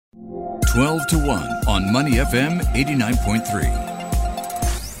12 to 1 on Money FM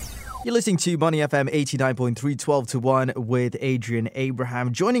 89.3. You're listening to Money FM 89.3, 12 to 1 with Adrian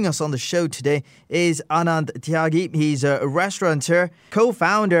Abraham. Joining us on the show today is Anand Tyagi. He's a restaurateur,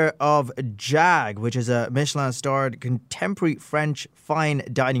 co-founder of Jag, which is a Michelin-starred contemporary French fine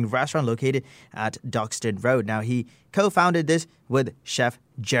dining restaurant located at Duxton Road. Now, he co-founded this with chef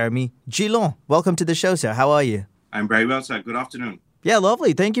Jeremy Gillon. Welcome to the show, sir. How are you? I'm very well, sir. Good afternoon. Yeah,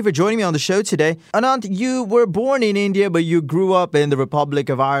 lovely. Thank you for joining me on the show today. Anand, you were born in India, but you grew up in the Republic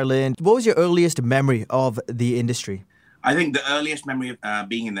of Ireland. What was your earliest memory of the industry? I think the earliest memory of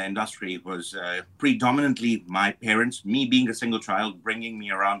being in the industry was predominantly my parents, me being a single child, bringing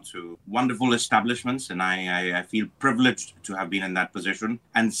me around to wonderful establishments. And I feel privileged to have been in that position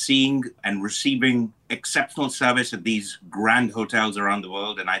and seeing and receiving exceptional service at these grand hotels around the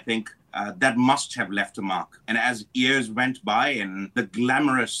world. And I think that must have left a mark. And as years went by and the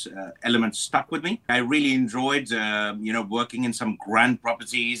glamorous elements stuck with me, I really enjoyed, working in some grand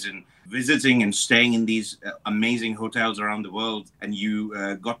properties and visiting and staying in these amazing hotels around the world. And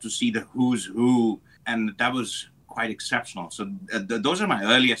you got to see the who's who. And that was quite exceptional. So those are my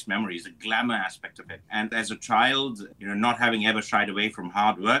earliest memories, the glamour aspect of it. And as a child, not having ever shied away from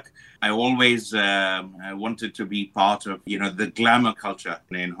hard work, I always wanted to be part of, the glamour culture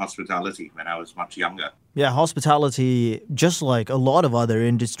in hospitality when I was much younger. Yeah, hospitality, just like a lot of other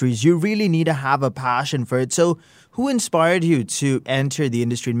industries, you really need to have a passion for it. So who inspired you to enter the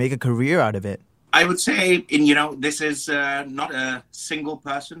industry and make a career out of it? I would say, this is not a single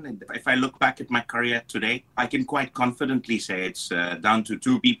person. If I look back at my career today, I can quite confidently say it's down to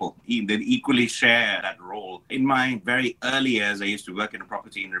two people that equally share that role. In my very early years, I used to work in a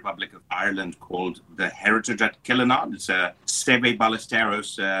property in the Republic of Ireland called the Heritage at Killinard. It's a Seve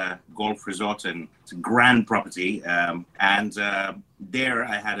Ballesteros golf resort, and it's a grand property. There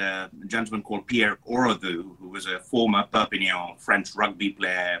I had a gentleman called Pierre Orodou, who was a former Perpignan French rugby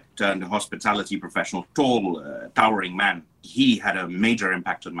player turned hospitality professional, tall, towering man. He had a major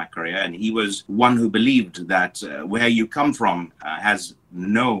impact on my career, and he was one who believed that where you come from has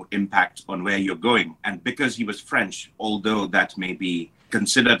no impact on where you're going. And because he was French, although that may be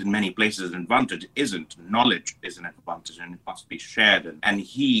considered in many places an advantage, isn't. Knowledge is an advantage, and it must be shared. And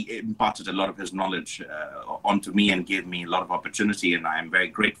he imparted a lot of his knowledge onto me and gave me a lot of opportunity, and I am very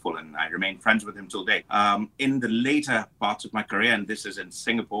grateful, and I remain friends with him till date. In the later parts of my career, and this is in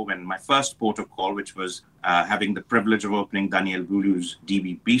Singapore, when my first port of call, which was having the privilege of opening Daniel Boulud's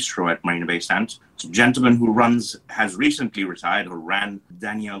DB Bistro at Marina Bay Sands. It's a gentleman who has recently retired, who ran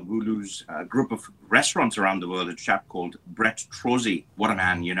Daniel Boulud's group of restaurants around the world, a chap called Brett Trozzi. What a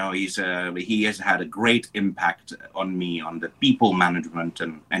man, he has had a great impact on me, on the people management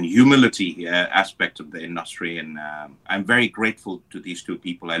and humility aspect of the industry. And I'm very grateful to these two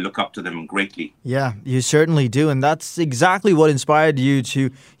people. I look up to them greatly. Yeah, you certainly do. And that's exactly what inspired you to,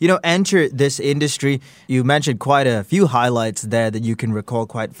 enter this industry. You mentioned quite a few highlights there that you can recall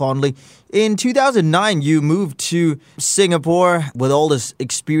quite fondly. In 2009, you moved to Singapore with all this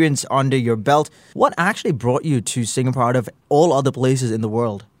experience under your belt. What actually brought you to Singapore out of all other places in the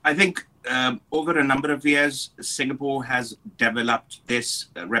world? I think over a number of years, Singapore has developed this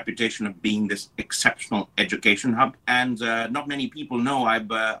reputation of being this exceptional education hub. And not many people know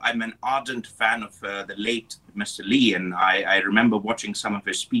I'm an ardent fan of the late Mr. Lee, and I remember watching some of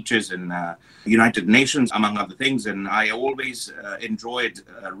his speeches in United Nations, among other things, and I always enjoyed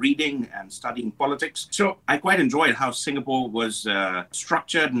reading and studying politics. So I quite enjoyed how Singapore was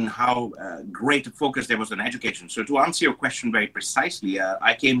structured and how great a focus there was on education. So to answer your question very precisely,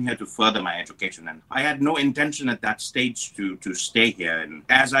 I came here to further my education, and I had no intention at that stage to stay here. And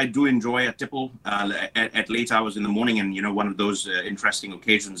as I do enjoy a tipple at late hours in the morning, and one of those interesting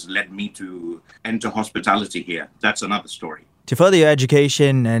occasions led me to enter hospitality here. That's another story. To further your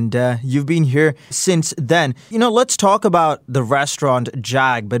education, and you've been here since then. Let's talk about the restaurant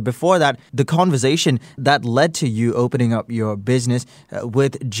Jag. But before that, the conversation that led to you opening up your business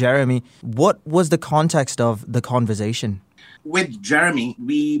with Jeremy. What was the context of the conversation? With Jeremy,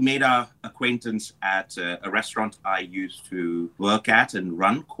 we made our acquaintance at a restaurant I used to work at and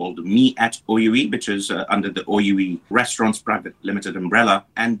run called Me at OUE, which is under the OUE Restaurants Private Limited umbrella.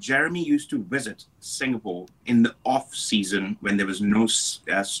 And Jeremy used to visit Singapore in the off season when there was no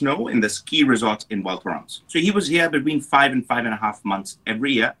snow in the ski resort in Val Thorens. So he was here between 5 and 5.5 months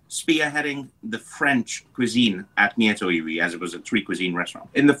every year, spearheading the French cuisine at Me at OUE, as it was a 3 cuisine restaurant.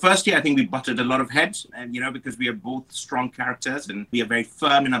 In the first year, I think we butted a lot of heads, and because we are both strong characters characters, and we are very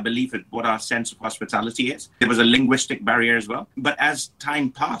firm in our belief in what our sense of hospitality is. There was a linguistic barrier as well. But as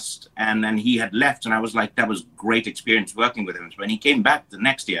time passed and he had left, and I was like, that was great experience working with him. So when he came back the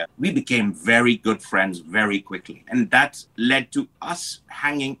next year, we became very good friends very quickly. And that led to us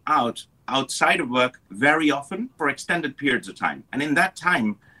hanging out outside of work very often for extended periods of time. And in that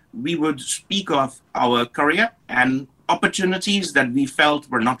time, we would speak of our career and opportunities that we felt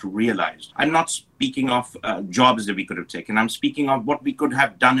were not realized. I'm not speaking of jobs that we could have taken. I'm speaking of what we could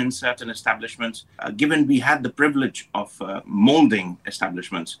have done in certain establishments, given we had the privilege of molding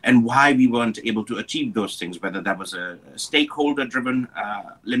establishments, and why we weren't able to achieve those things, whether that was a stakeholder-driven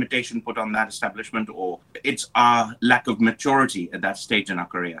limitation put on that establishment, or it's our lack of maturity at that stage in our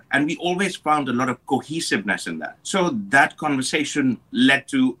career. And we always found a lot of cohesiveness in that. So that conversation led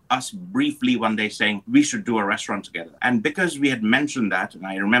to us briefly one day saying, we should do a restaurant together. And because we had mentioned that, and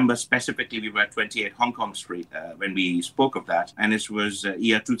I remember specifically we were at 28 Hong Kong Street when we spoke of that, and it was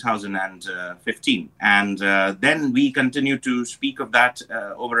year 2015. And then we continued to speak of that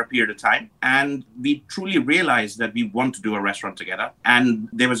over a period of time. And we truly realized that we want to do a restaurant together. And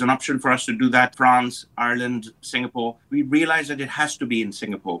there was an option for us to do that, France, Ireland, Singapore. We realized that it has to be in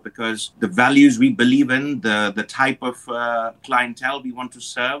Singapore because the values we believe in, the type of clientele we want to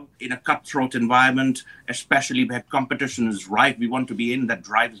serve in a cutthroat environment, especially where competition is rife, we want to be in, that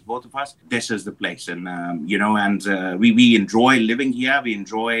drives both of us. This is the place. And, we enjoy living here. We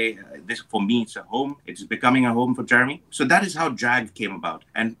enjoy this. For me, it's a home. It's becoming a home for Jeremy. So that is how JAG came about,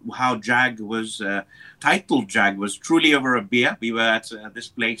 and how JAG was titled JAG was truly over a beer. We were at this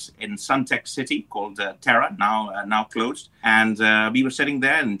place in Suntec City called Terra, now closed. And we were sitting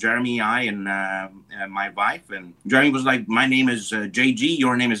there, and Jeremy, I, and my wife. And Jeremy was like, my name is JG,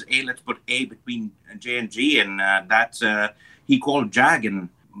 your name is A. Let's put A between J and G. And he called JAG. And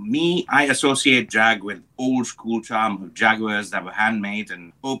me, I associate JAG with old school charm of Jaguars that were handmade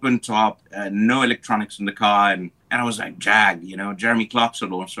and open top, no electronics in the car. And I was like, JAG, Jeremy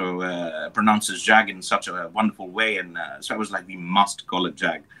Clarkson also pronounces JAG in such a wonderful way. And so I was like, we must call it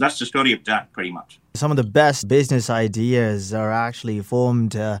JAG. That's the story of JAG, pretty much. Some of the best business ideas are actually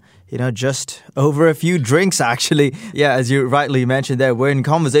formed, just over a few drinks, actually. Yeah, as you rightly mentioned there, we're in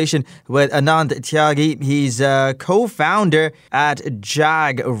conversation with Anand Tyagi. He's a co-founder at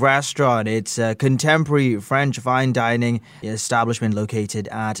JAG Restaurant. It's a contemporary French fine dining establishment located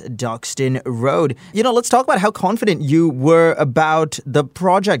at Duxton Road. Let's talk about how confident you were about the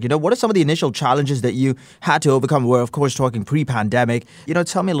project. What are some of the initial challenges that you had to overcome? We're, of course, talking pre-pandemic.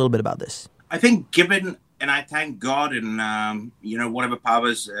 Tell me a little bit about this. I think given, and I thank God and, whatever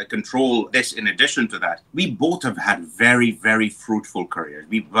powers control this in addition to that, we both have had very, very fruitful careers.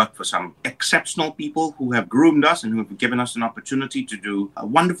 We've worked for some exceptional people who have groomed us and who have given us an opportunity to do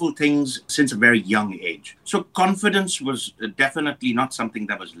wonderful things since a very young age. So confidence was definitely not something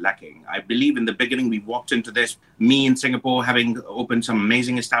that was lacking. I believe in the beginning we walked into this, me in Singapore having opened some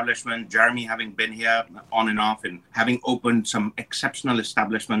amazing establishments, Jeremy having been here on and off and having opened some exceptional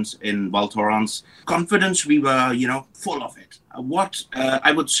establishments in Val Thorens. Confidence, we were, full of it. What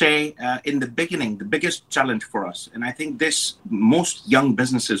I would say in the beginning, the biggest challenge for us, and I think most young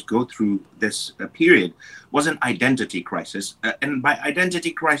businesses go through this period, was an identity crisis. And by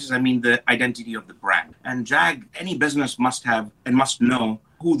identity crisis, I mean the identity of the brand. And JAG, any business must have and must know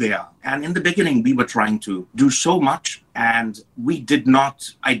who they are. And in the beginning, we were trying to do so much, and we did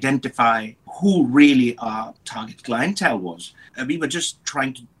not identify who really our target clientele was. We were just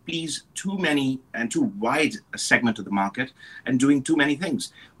trying to please too many and too wide a segment of the market and doing too many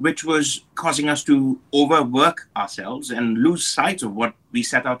things, which was causing us to overwork ourselves and lose sight of what we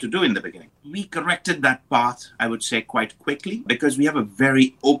set out to do in the beginning. We corrected that path, I would say, quite quickly, because we have a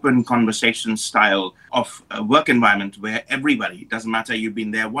very open conversation style of work environment where everybody, doesn't matter you've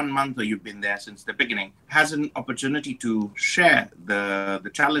been there 1 month or you've been there since the beginning, has an opportunity to share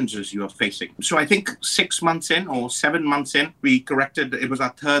the challenges you are facing. So I think 6 months in or 7 months in, we corrected, it was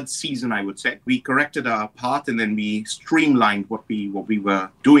our third season, I would say. We corrected our path and then we streamlined what we were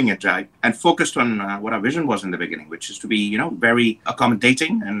doing at JAG and focused on what our vision was in the beginning, which is to be, very accommodating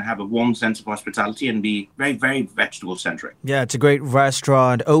and have a warm sense of hospitality and be very, very vegetable-centric. Yeah, it's a great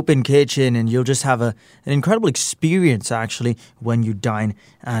restaurant, open kitchen, and you'll just have an incredible experience, actually, when you dine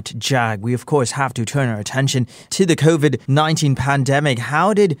at JAG. We, of course, have to turn our attention to the COVID-19 pandemic.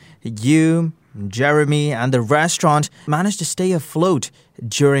 How did you, Jeremy, and the restaurant manage to stay afloat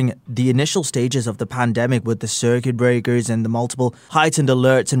during the initial stages of the pandemic with the circuit breakers and the multiple heightened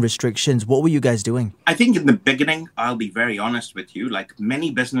alerts and restrictions? What were you guys doing? I think in the beginning, I'll be very honest with you, like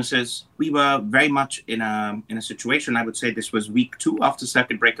many businesses, we were very much in a situation, I would say this was week 2 after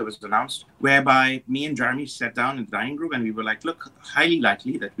circuit breaker was announced, whereby me and Jeremy sat down in the dining room and we were like, look, highly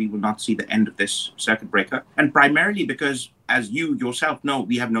likely that we will not see the end of this circuit breaker. And primarily because, as you yourself know,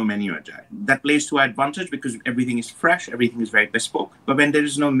 we have no menu at Jag. That plays to our advantage because everything is fresh, everything is very bespoke. But when there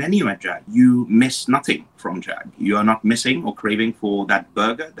is no menu at Jag, you miss nothing from Jag. You are not missing or craving for that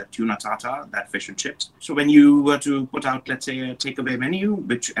burger, that tuna tartar, that fish and chips. So when you were to put out, let's say, a takeaway menu,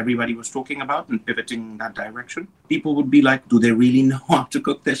 which everybody was talking about and pivoting that direction, people would be like, do they really know how to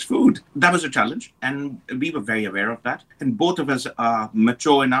cook this food? That was a challenge. And we were very aware of that. And both of us are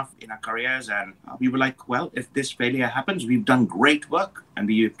mature enough in our careers. And we were like, well, if this failure happens, we've done great work and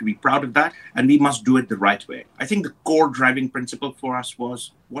we have to be proud of that, and we must do it the right way. I think the core driving principle for us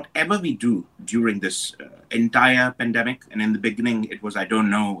was whatever we do during this entire pandemic, and in the beginning it was, I don't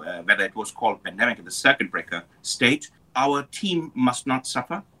know whether it was called pandemic at the circuit breaker stage, our team must not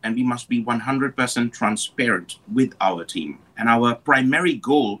suffer and we must be 100% transparent with our team. And our primary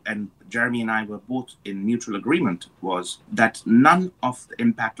goal, and Jeremy and I were both in mutual agreement, was that none of the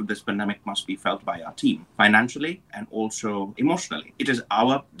impact of this pandemic must be felt by our team, financially and also emotionally. It is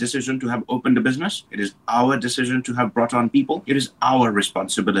our decision to have opened a business. It is our decision to have brought on people. It is our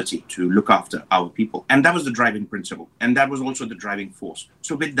responsibility to look after our people. And that was the driving principle. And that was also the driving force.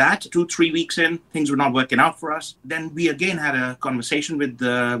 So with that, 2-3 weeks in, things were not working out for us. Then we again had a conversation with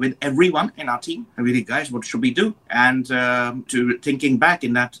everyone in our team. And we said, guys, what should we do? And to thinking back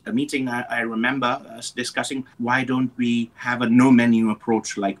in that meeting, I remember us discussing, why don't we have a no menu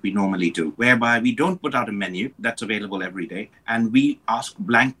approach like we normally do, whereby we don't put out a menu that's available every day and we ask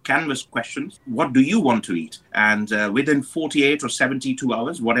blank canvas questions. What do you want to eat? And within 48 or 72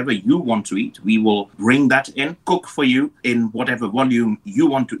 hours, whatever you want to eat, we will bring that in, cook for you in whatever volume you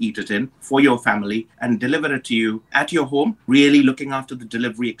want to eat it in for your family and deliver it to you at your home, really looking after the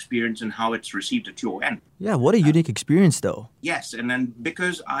delivery experience and how it's received at your end. Yeah, what a unique experience though. Yes, and then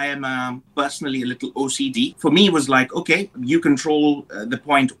because I am personally a little OCD, for me it was like, okay, you control the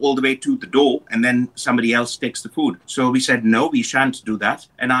point all the way to the door and then somebody else takes the food. So we said, no, we shan't do that.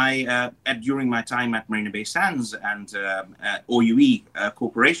 And I, during my time at Marina Bay Sands and OUE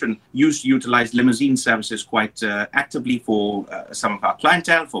Corporation, used to utilize limousine services quite actively for some of our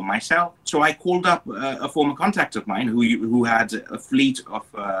clientele, for myself. So I called up a former contact of mine who had a fleet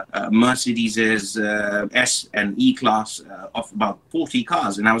of Mercedeses, S and E class of about 40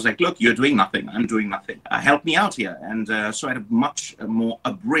 cars. And I was like, look, you're doing nothing. I'm doing nothing. Help me out here. And so at a much more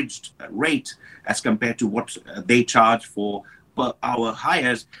abridged rate as compared to what they charge for per hour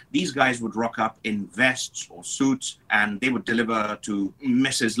hires, these guys would rock up in vests or suits and they would deliver to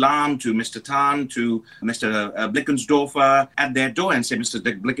Mrs. Lam, to Mr. Tan, to Mr. Blickensdorfer at their door and say, Mr.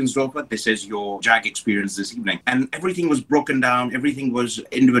 Blickensdorfer, this is your Jag experience this evening. And everything was broken down. Everything was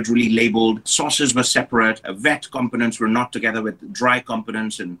individually labeled. Sauces were separate. Wet components were not together with dry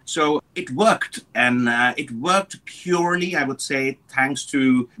components. And so it worked. And it worked purely, I would say, thanks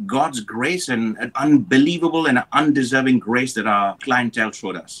to God's grace and an unbelievable and undeserving grace that our clientele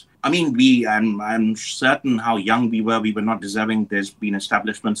showed us. I mean, I'm certain how young we were not deserving. There's been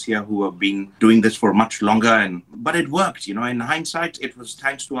establishments here who have been doing this for much longer, but it worked. You know, in hindsight, it was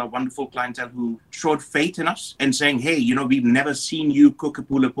thanks to our wonderful clientele who showed faith in us and saying, hey, you know, we've never seen you cook a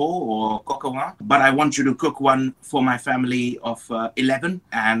poulet pot or coq au vin, but I want you to cook one for my family of 11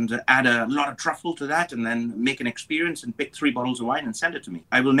 and add a lot of truffle to that and then make an experience and pick 3 bottles of wine and send it to me.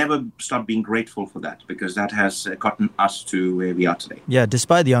 I will never stop being grateful for that because that has gotten us to where we are today. Yeah,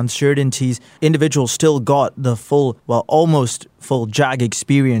 despite the uncertainties, individuals still got the full, well, almost full Jag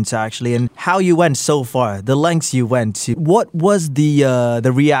experience actually, and how you went so far, the lengths you went to. What was the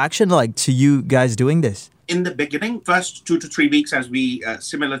reaction like to you guys doing this? In the beginning, first 2 to 3 weeks, as we,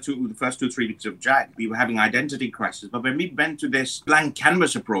 similar to the first 2-3 weeks of Jag, we were having identity crisis. But when we went to this blank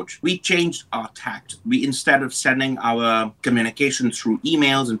canvas approach, we changed our tact. We, instead of sending our communication through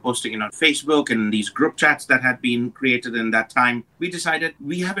emails and posting it on Facebook and these group chats that had been created in that time, we decided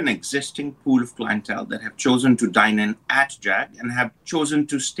we have an existing pool of clientele that have chosen to dine in at Jag and have chosen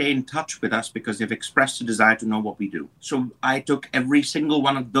to stay in touch with us because they've expressed a desire to know what we do. So I took every single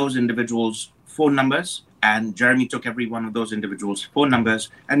one of those individuals' phone numbers, and Jeremy took every one of those individuals' phone numbers,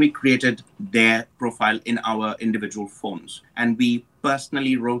 and we created their profile in our individual phones. And we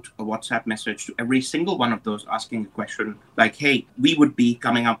personally wrote a WhatsApp message to every single one of those asking a question like, hey, we would be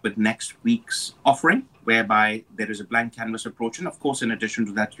coming up with next week's offering, whereby there is a blank canvas approach. And of course, in addition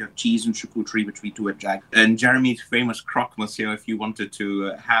to that, you have cheese and charcuterie, which we do at Jag. And Jeremy's famous croque monsieur, if you wanted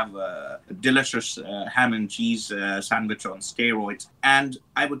to have a delicious ham and cheese sandwich on steroids. And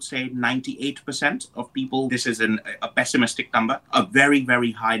I would say 98% of people, this is a pessimistic number, a very,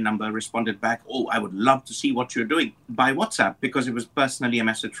 very high number responded back, oh, I would love to see what you're doing by WhatsApp, because it was personally a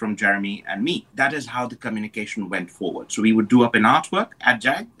message from Jeremy and me. That is how the communication went forward. So we would do up an artwork at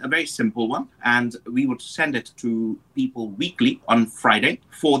Jag, a very simple one, and we would send it to people weekly on Friday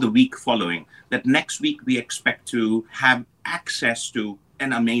for the week following. That next week we expect to have access to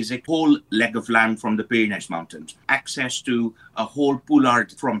an amazing whole leg of lamb from the Pyrenees Mountains, access to a whole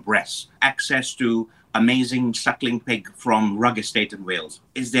poulard from Bresse, access to amazing suckling pig from Rug Estate in Wales.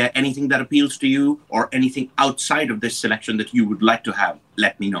 Is there anything that appeals to you or anything outside of this selection that you would like to have?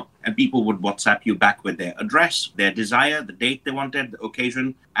 Let me know. And people would WhatsApp you back with their address, their desire, the date they wanted, the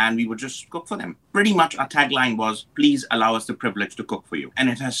occasion, and we would just cook for them. Pretty much our tagline was, please allow us the privilege to cook for you. And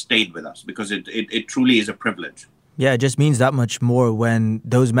it has stayed with us because it truly is a privilege. Yeah, it just means that much more when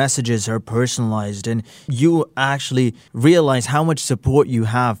those messages are personalized and you actually realize how much support you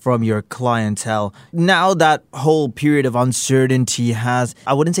have from your clientele. Now that whole period of uncertainty has,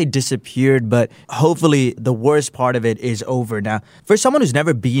 I wouldn't say disappeared, but hopefully the worst part of it is over now. For someone who's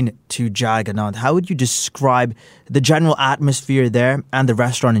never been to Jag, Anand, how would you describe the general atmosphere there and the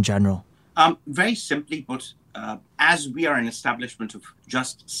restaurant in general? Very simply put, as we are an establishment of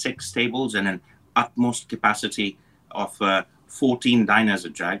just 6 tables and an utmost capacity of 14 diners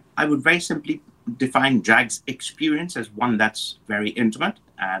at Jag, I would very simply define Jag's experience as one that's very intimate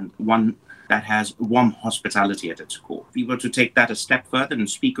and one that has warm hospitality at its core. If we were to take that a step further and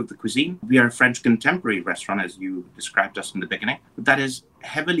speak of the cuisine, we are a French contemporary restaurant, as you described us in the beginning, that is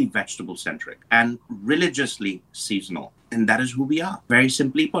heavily vegetable-centric and religiously seasonal. And that is who we are. Very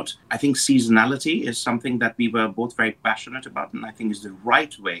simply put, I think seasonality is something that we were both very passionate about, and I think is the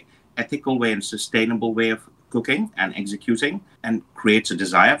right way, ethical way and sustainable way of cooking and executing, and creates a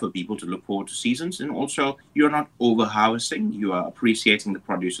desire for people to look forward to seasons. And also, you're not over-harvesting, you are appreciating the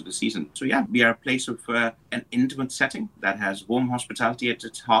produce of the season. So yeah, we are a place of an intimate setting that has warm hospitality at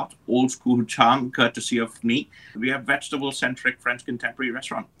its heart, old school charm, courtesy of me. We are a vegetable-centric French contemporary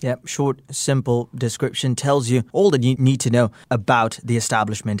restaurant. Yeah, short, simple description tells you all that you need to know about the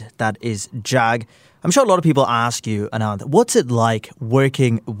establishment that is Jag. I'm sure a lot of people ask you, Anand, what's it like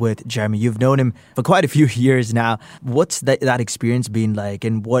working with Jeremy? You've known him for quite a few years now. What's that experience been like,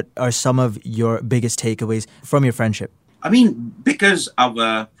 and what are some of your biggest takeaways from your friendship? I mean, because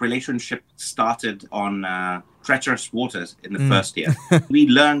our relationship started on treacherous waters in the first year, we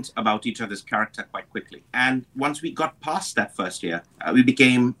learned about each other's character quite quickly. And once we got past that first year, we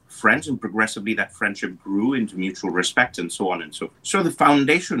became friends, and progressively that friendship grew into mutual respect and so on and so forth. So the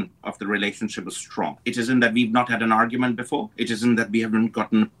foundation of the relationship is strong. It isn't that we've not had an argument before. It isn't that we haven't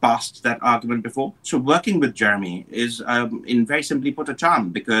gotten past that argument before. So working with Jeremy is, in very simply put, a charm,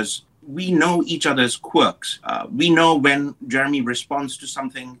 because we know each other's quirks. We know when Jeremy responds to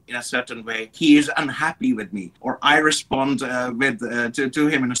something in a certain way, he is unhappy with me, or I respond to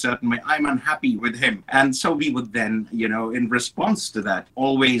him in a certain way, I'm unhappy with him. And so we would then, in response to that,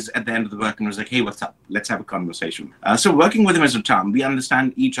 always at the end of the work, and was like, hey, what's up? Let's have a conversation. So working with him as a charm, we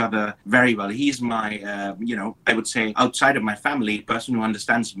understand each other very well. He's my, I would say, outside of my family, person who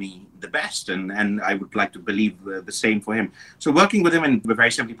understands me the best, and I would like to believe the same for him. So working with him, and very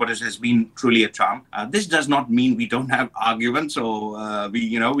simply put, has been truly a charm. This does not mean we don't have arguments or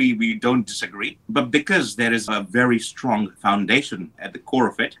we don't disagree, but because there is a very strong foundation at the core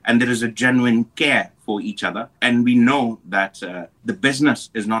of it, and there is a genuine care for each other, and we know that the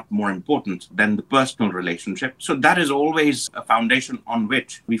business is not more important than the personal relationship. So that is always a foundation on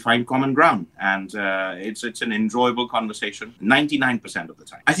which we find common ground, and it's an enjoyable conversation 99% of the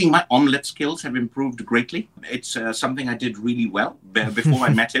time. I think my omelette skills have improved greatly. It's something I did really well before I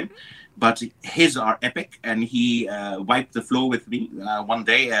met him, but his are epic, and he wiped the floor with me one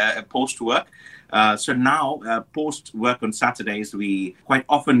day post-work. So now, post-work on Saturdays, we quite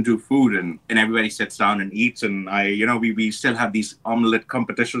often do food, and everybody sits down and eats. And we still have these omelette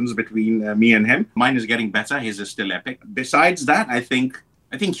competitions between me and him. Mine is getting better. His is still epic. Besides that, I think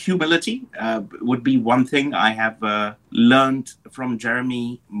humility would be one thing I have learned from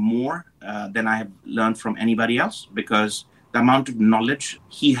Jeremy more than I have learned from anybody else, because the amount of knowledge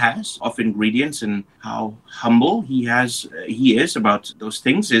he has of ingredients and how humble he is about those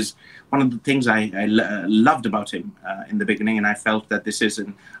things is one of the things I loved about him in the beginning, and I felt that this is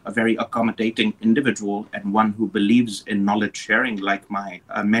a very accommodating individual and one who believes in knowledge sharing, like my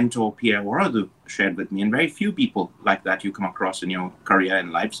mentor Pierre Waradu shared with me, and very few people like that you come across in your career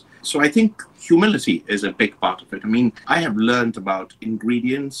and lives. So I think humility is a big part of it. I mean, I have learned about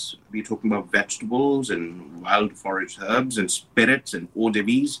ingredients. We're talking about vegetables and wild forage herbs and spirits and eau de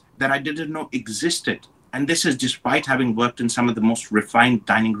vie that I didn't know existed. And this is despite having worked in some of the most refined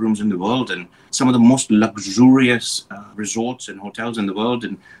dining rooms in the world and some of the most luxurious resorts and hotels in the world,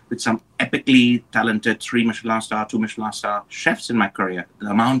 and with some epically talented 3 Michelin star, 2 Michelin star chefs in my career. The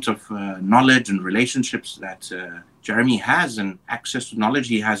amount of knowledge and relationships that Jeremy has and access to knowledge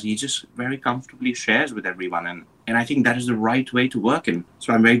he has, he just very comfortably shares with everyone. And I think that is the right way to work in.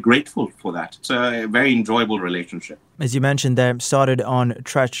 So I'm very grateful for that. It's a very enjoyable relationship. As you mentioned there, started on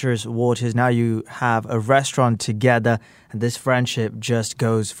treacherous waters. Now you have a restaurant together, and this friendship just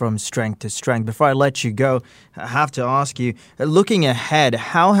goes from strength to strength. Before I let you go, I have to ask you, looking ahead,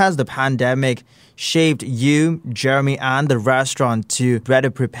 how has the pandemic shaped you, Jeremy, and the restaurant to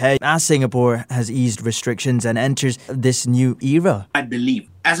better prepare as Singapore has eased restrictions and enters this new era? I believe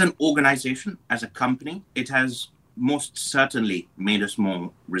as an organization, as a company, it has most certainly made us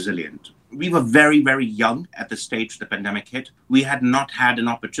more resilient. We were very, very young at the stage the pandemic hit. We had not had an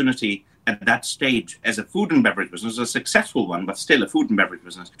opportunity at that stage as a food and beverage business, a successful one, but still a food and beverage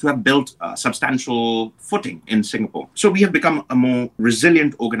business, to have built a substantial footing in Singapore. So we have become a more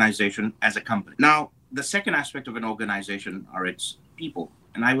resilient organization as a company. Now, the second aspect of an organization are its people.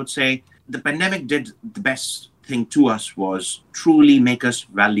 And I would say the pandemic did the best thing to us was truly make us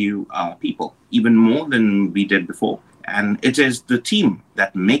value our people even more than we did before. And it is the team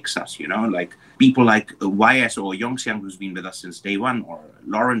that makes us, like people like YS or Yongxiang, who's been with us since day one, or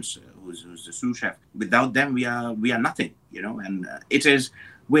Lawrence, who's the sous chef. Without them, we are nothing, and it is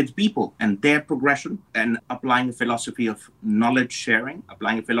with people and their progression and applying a philosophy of knowledge sharing,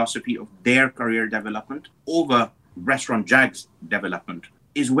 applying a philosophy of their career development over Restaurant Jag's development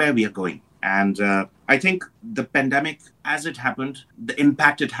is where we are going. And I think the pandemic, as it happened, the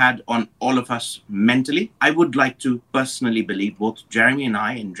impact it had on all of us mentally, I would like to personally believe both Jeremy and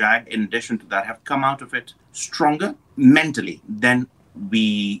I and Jag, in addition to that, have come out of it stronger mentally than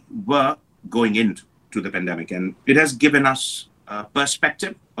we were going into the pandemic. And it has given us a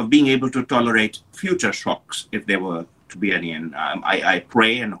perspective of being able to tolerate future shocks if there were to be any. And I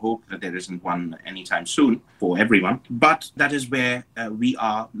pray and hope that there isn't one anytime soon for everyone. But that is where we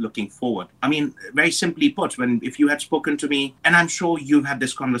are looking forward. I mean, very simply put, if you had spoken to me, and I'm sure you've had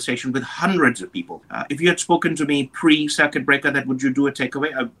this conversation with hundreds of people, if you had spoken to me pre-circuit breaker that would you do a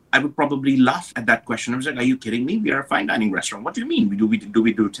takeaway, I would probably laugh at that question. I was like, are you kidding me? We are a fine dining restaurant. What do you mean? We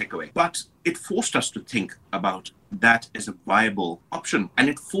do takeaway? But it forced us to think about that as a viable option. And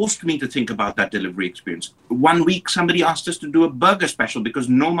it forced me to think about that delivery experience. One week, somebody asked us to do a burger special because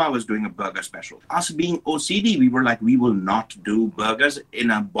Noma was doing a burger special. Us being OCD, we were like, we will not do burgers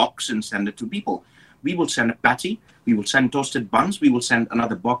in a box and send it to people. We will send a patty. We will send toasted buns. We will send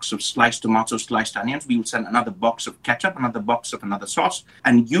another box of sliced tomatoes, sliced onions. We will send another box of ketchup, another box of another sauce.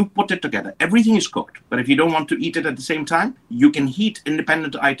 And you put it together. Everything is cooked. But if you don't want to eat it at the same time, you can heat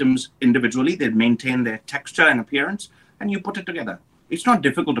independent items individually. They maintain their texture and appearance. And you put it together. It's not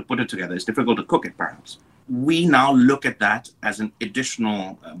difficult to put it together. It's difficult to cook it, perhaps. We now look at that as an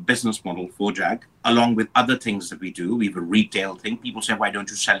additional business model for Jag, along with other things that we do. We have a retail thing. People say, why don't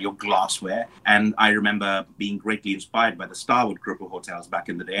you sell your glassware? And I remember being greatly inspired by the Starwood group of hotels back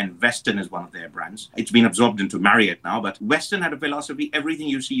in the day, and Westin is one of their brands. It's been absorbed into Marriott now, but Westin had a philosophy, everything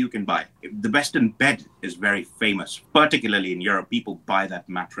you see, you can buy. The Westin bed is very famous, particularly in Europe. People buy that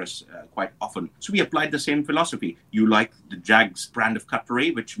mattress quite often. So we applied the same philosophy. You like the Jag's brand of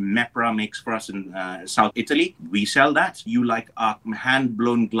cutlery, which Mepra makes for us in South Italy. We sell that. You like our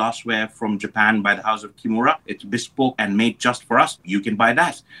hand-blown glassware from Japan by the House of Kimura. It's bespoke and made just for us. You can buy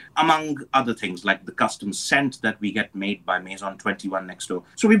that. Among other things like the custom scent that we get made by Maison 21 next door.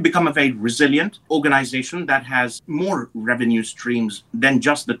 So we've become a very resilient organization that has more revenue streams than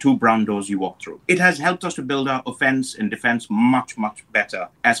just the 2 brown doors you walk through. It has helped us to build our offense and defense much, much better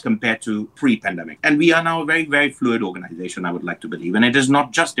as compared to pre-pandemic. And we are now a very, very fluid organization, I would like to believe. And it is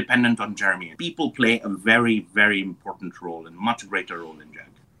not just dependent on Jeremy. People play a very, very important role and much greater role in Jag.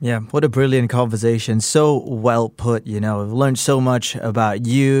 Yeah, what a brilliant conversation. So well put, I've learned so much about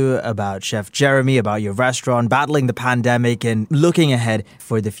you, about Chef Jeremy, about your restaurant, battling the pandemic and looking ahead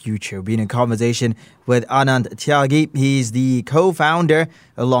for the future. Being in conversation with Anand Tyagi. He's the co-founder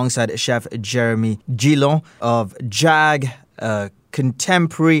alongside Chef Jeremy Gillon of Jag,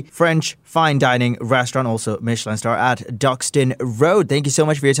 contemporary French fine dining restaurant, also Michelin star at Duxton Road. Thank you so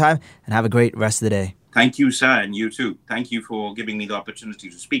much for your time and have a great rest of the day. Thank you, sir, and you too. Thank you for giving me the opportunity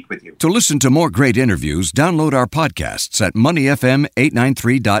to speak with you. To listen to more great interviews, download our podcasts at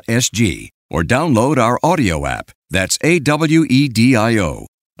moneyfm893.sg or download our audio app. That's AWEDIO.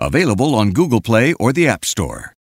 Available on Google Play or the App Store.